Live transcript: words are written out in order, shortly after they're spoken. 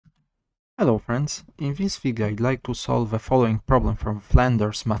Hello friends, in this video I'd like to solve the following problem from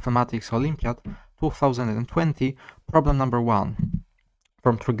Flanders Mathematics Olympiad 2020, problem number 1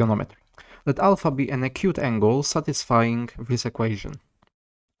 from Trigonometric. Let alpha be an acute angle satisfying this equation.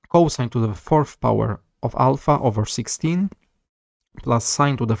 Cosine to the fourth power of alpha over 16 plus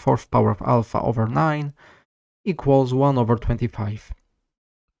sine to the fourth power of alpha over 9 equals 1 over 25.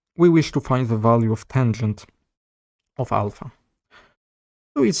 We wish to find the value of tangent of alpha.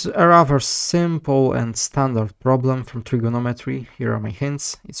 So it's a rather simple and standard problem from trigonometry. Here are my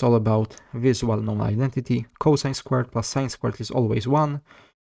hints. It's all about this well-known identity. Cosine squared plus sine squared is always 1,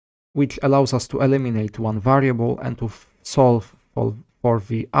 which allows us to eliminate one variable and to solve for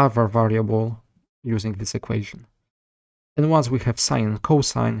the other variable using this equation. And once we have sine and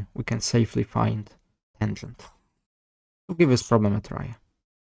cosine, we can safely find tangent. So give this problem a try.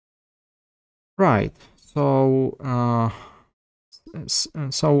 Right, so let's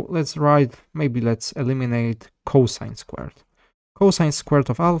eliminate cosine squared. Cosine squared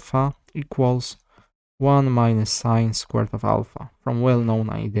of alpha equals 1 minus sine squared of alpha from well-known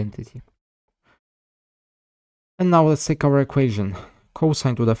identity. And now let's take our equation.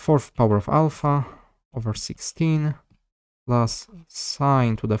 Cosine to the fourth power of alpha over 16 plus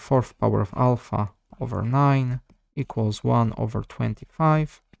sine to the fourth power of alpha over 9 equals 1 over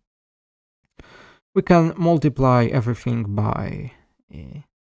 25. We can multiply everything by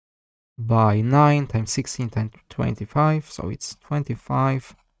 9 times 16 times 25, so it's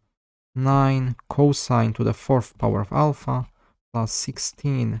 25. 9 cosine to the fourth power of alpha plus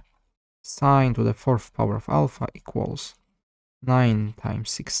 16 sine to the fourth power of alpha equals 9 times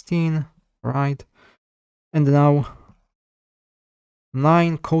 16, right? And now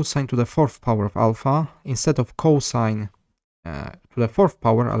 9 cosine to the fourth power of alpha, instead of cosine to the fourth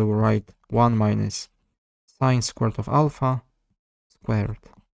power, I will write 1 minus sine squared of alpha squared.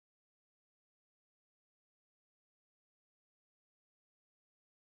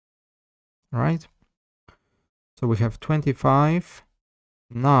 Right? So we have 25,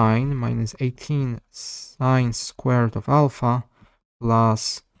 9 minus 18 sine squared of alpha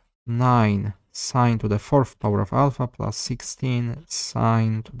plus 9 sine to the fourth power of alpha plus 16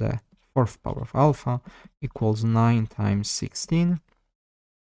 sine to the fourth power of alpha equals 9 times 16.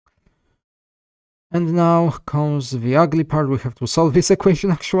 And now comes the ugly part. We have to solve this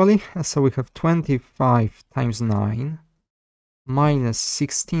equation actually. So we have 25 times 9 minus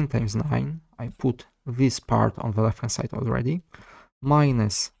 16 times 9. I put this part on the left hand side already.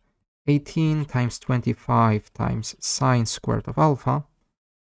 Minus 18 times 25 times sine squared of alpha.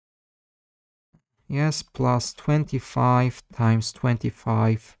 Yes, plus 25 times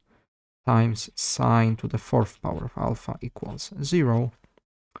 25 times sine to the fourth power of alpha equals 0.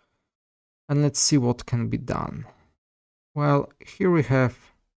 And let's see what can be done. Well, here we have,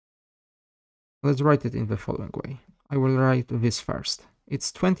 let's write it in the following way. I will write this first.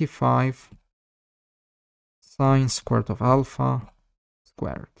 It's 25 sine squared of alpha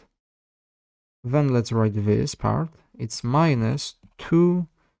squared. Then let's write this part. It's minus 2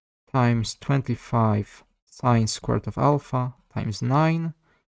 times 25 sine squared of alpha times 9.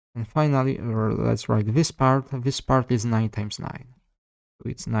 And finally, let's write this part. This part is 9 times 9. So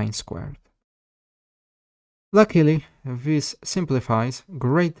it's 9 squared. Luckily, this simplifies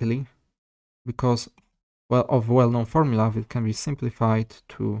greatly because of well-known formula. It can be simplified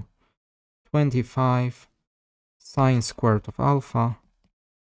to 25 sine squared of alpha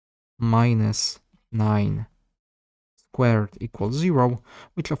minus 9 squared equals 0,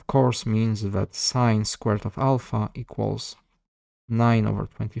 which of course means that sine squared of alpha equals 9 over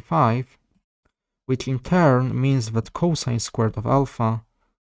 25, which in turn means that cosine squared of alpha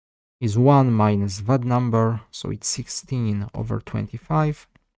is 1 minus that number, so it's 16 over 25,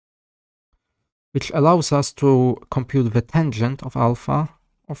 which allows us to compute the tangent of alpha.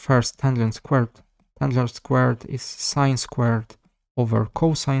 Or first, tangent squared. Tangent squared is sine squared over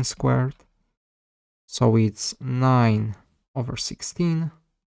cosine squared, so it's 9 over 16.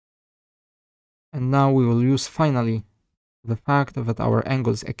 And now we will use finally the fact that our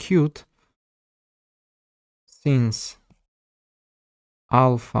angle is acute, since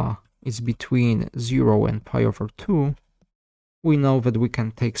alpha is between 0 and pi over 2, we know that we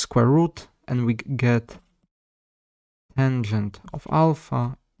can take square root and we get tangent of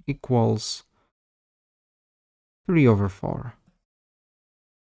alpha equals 3 over 4.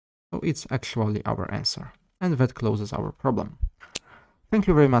 So it's actually our answer. And that closes our problem. Thank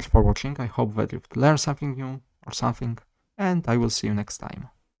you very much for watching. I hope that you've learned something new or something, and I will see you next time.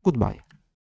 Goodbye.